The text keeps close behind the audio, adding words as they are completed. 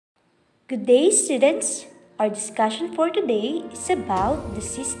Good day, students! Our discussion for today is about the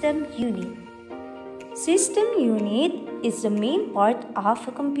system unit. System unit is the main part of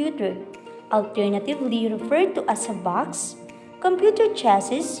a computer, alternatively referred to as a box, computer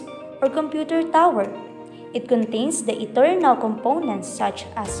chassis, or computer tower. It contains the internal components such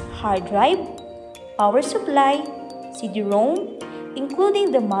as hard drive, power supply, CD-ROM,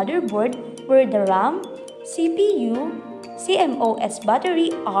 including the motherboard where the RAM, CPU, CMOS battery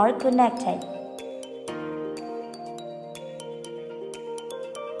are connected.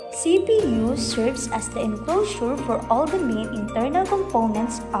 CPU serves as the enclosure for all the main internal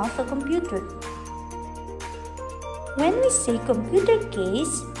components of a computer. When we say computer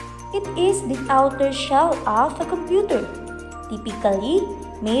case, it is the outer shell of a computer, typically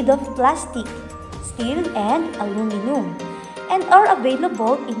made of plastic, steel, and aluminum, and are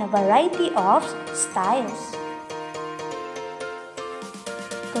available in a variety of styles.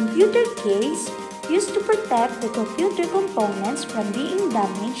 Computer case used to protect the computer components from being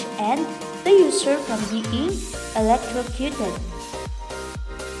damaged and the user from being electrocuted.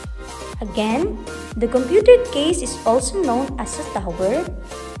 Again, the computer case is also known as a tower,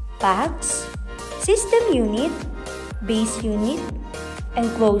 box, system unit, base unit,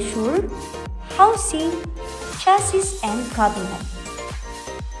 enclosure, housing, chassis, and cabinet.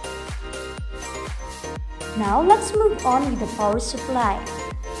 Now let's move on with the power supply.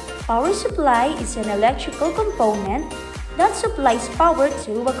 Power supply is an electrical component that supplies power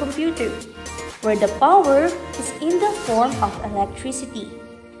to a computer, where the power is in the form of electricity.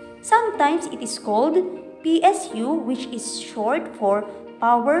 Sometimes it is called PSU, which is short for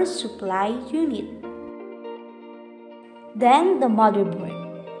Power Supply Unit. Then the motherboard.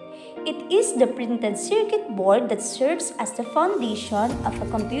 It is the printed circuit board that serves as the foundation of a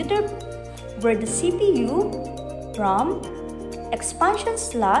computer, where the CPU, RAM, expansion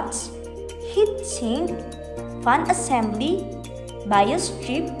slots, heatsink, fan assembly, BIOS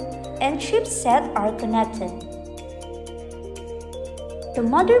chip, and chipset are connected. The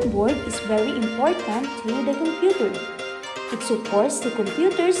motherboard is very important to the computer. It supports the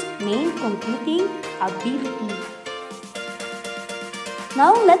computer's main computing ability.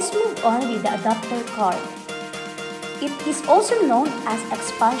 Now let's move on with the adapter card. It is also known as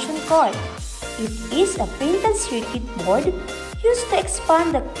expansion card. It is a printed circuit board used to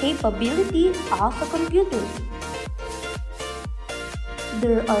expand the capability of a computer.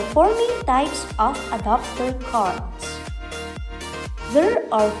 There are four main types of adapter cards.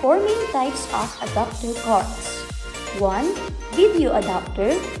 1. Video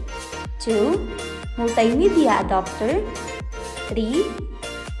adapter. 2. Multimedia adapter. 3.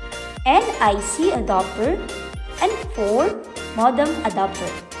 NIC adapter. And 4. Modem adapter.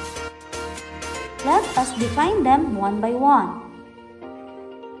 Let us define them one by one.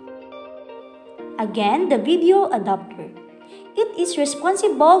 Again, the video adapter. It is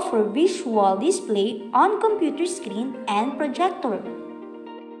responsible for visual display on computer screen and projector.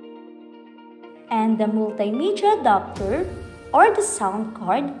 And the multimedia adapter, or the sound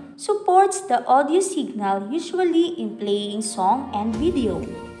card, supports the audio signal usually in playing song and video.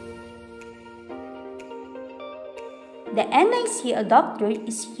 The NIC adapter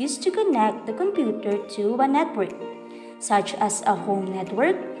is used to connect the computer to a network, such as a home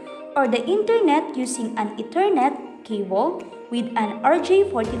network or the internet using an Ethernet cable with an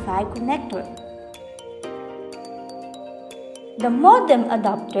RJ45 connector. The modem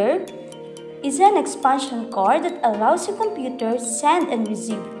adapter is an expansion card that allows a computer to send and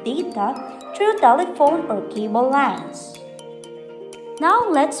receive data through telephone or cable lines. Now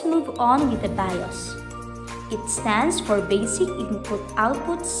let's move on with the BIOS. It stands for Basic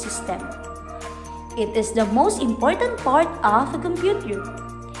Input-Output System. It is the most important part of a computer.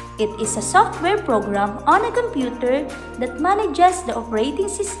 It is a software program on a computer that manages the operating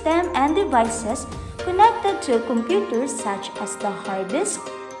system and devices connected to a computer, such as the hard disk,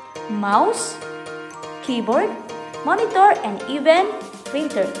 mouse, keyboard, monitor, and even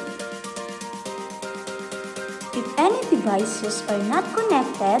printer. If any devices are not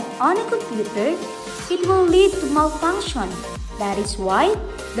connected on a computer, it will lead to malfunction. That is why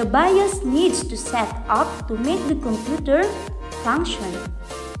the BIOS needs to set up to make the computer function.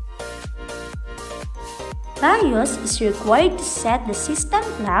 BIOS is required to set the system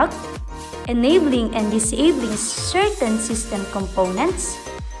clock, enabling and disabling certain system components,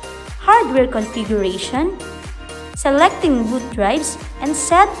 hardware configuration, selecting boot drives, and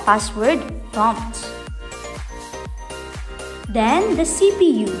set password prompts. Then the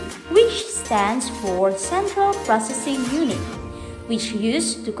CPU, which stands for Central Processing Unit, which is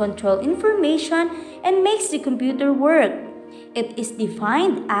used to control information and makes the computer work. It is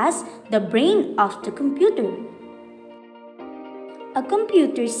defined as the brain of the computer. A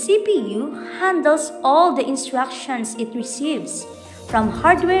computer's CPU handles all the instructions it receives from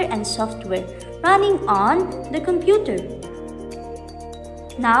hardware and software running on the computer.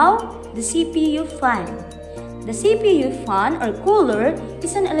 Now, the CPU fan. The CPU fan or cooler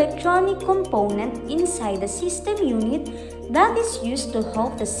is an electronic component inside the system unit that is used to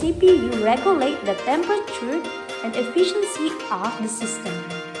help the CPU regulate the temperature and efficiency of the system.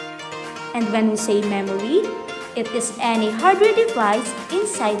 And when we say memory, it is any hardware device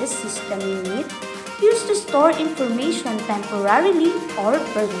inside the system unit used to store information temporarily or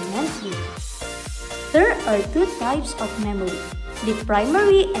permanently. There are two types of memory, the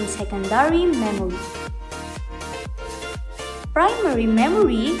primary and secondary memory. Primary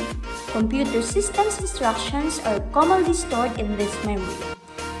memory, computer system's instructions are commonly stored in this memory.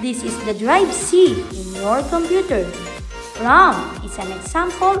 This is the drive C in your computer. RAM is an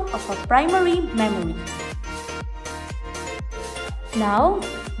example of a primary memory. Now,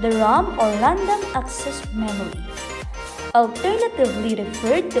 the RAM or random access memory, alternatively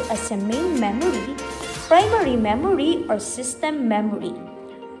referred to as a main memory, primary memory, or system memory.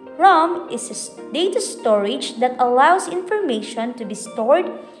 RAM is a data storage that allows information to be stored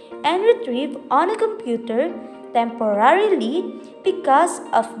and retrieved on a computer temporarily because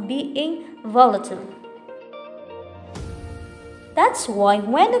of being volatile. That's why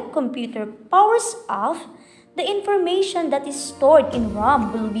when a computer powers off, the information that is stored in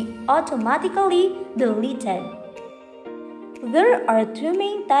RAM will be automatically deleted. There are two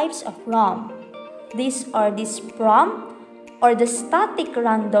main types of RAM. These are the SPROM or the static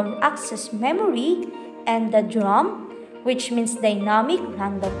random access memory and the DRAM, which means dynamic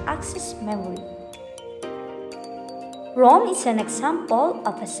random access memory. ROM is an example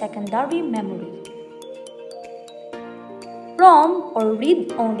of a secondary memory. ROM or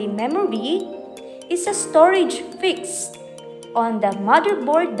read-only memory is a storage fixed on the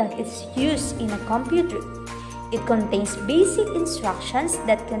motherboard that is used in a computer. It contains basic instructions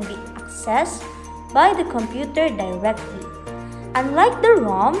that can be accessed by the computer directly. Unlike the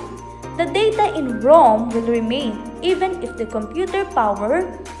ROM, the data in ROM will remain even if the computer power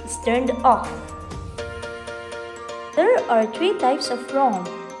is turned off. There are three types of ROM.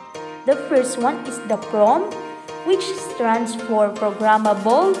 The first one is the PROM, which stands for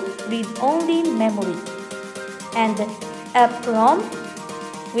Programmable Read-Only Memory, and EPROM,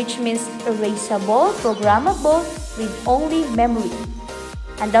 which means Erasable Programmable Read-Only Memory.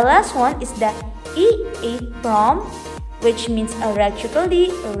 And the last one is the EEPROM, which means Electrically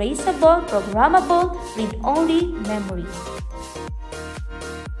Erasable Programmable Read-Only Memory.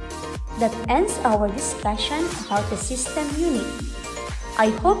 That ends our discussion about the system unit. I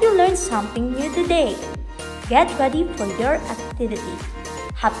hope you learned something new today. Get ready for your activity.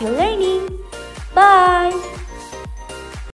 Happy learning! Bye!